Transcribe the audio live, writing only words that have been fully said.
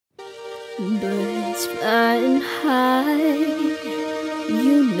Birds flying high,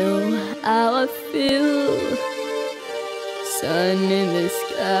 you know how I feel. Sun in the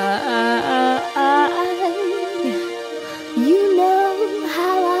sky, you know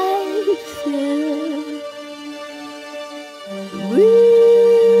how I feel.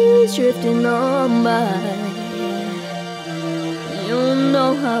 Breeze drifting on by, you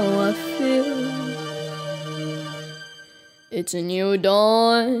know how I feel. It's a new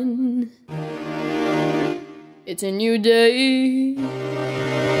dawn, it's a new day,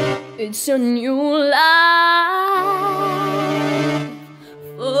 it's a new life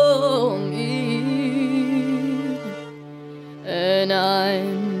for me, and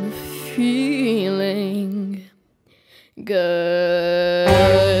I'm feeling good.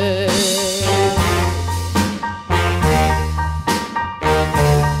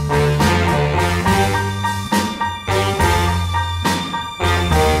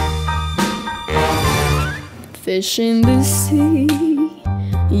 Fish in the sea,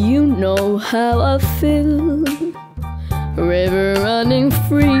 you know how I feel. River running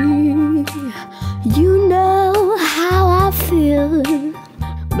free, you know how I feel.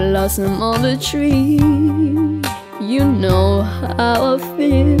 Blossom on the tree, you know how I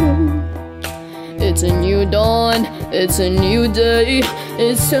feel. It's a new dawn, it's a new day,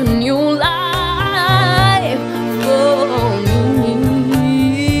 it's a new life for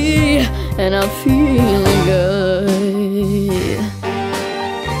me, and I'm feeling good.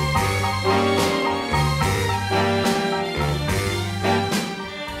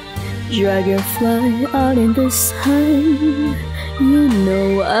 Dragonfly out in the sun, you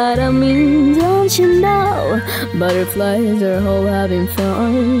know what I mean, don't you know? Butterflies are all having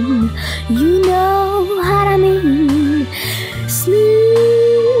fun, you know what I mean.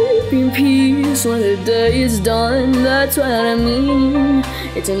 Sleep in peace when the day is done, that's what I mean.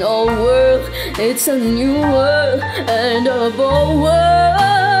 It's an old world, it's a new world, and a bold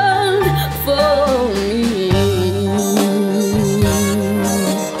world for me.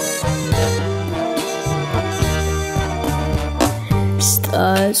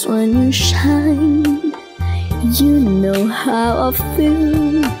 Stars when you shine, you know how I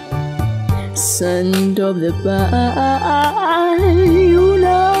feel. Sun of the bar, you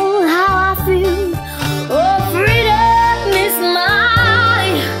know how I feel. Oh, freedom is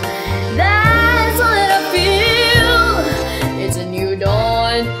mine, that's what I feel. It's a new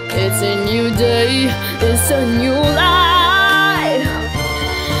dawn, it's a new day, it's a new life.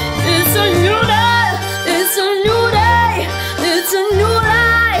 It's a new day, it's a new day, it's a new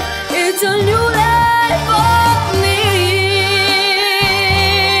life, it's a new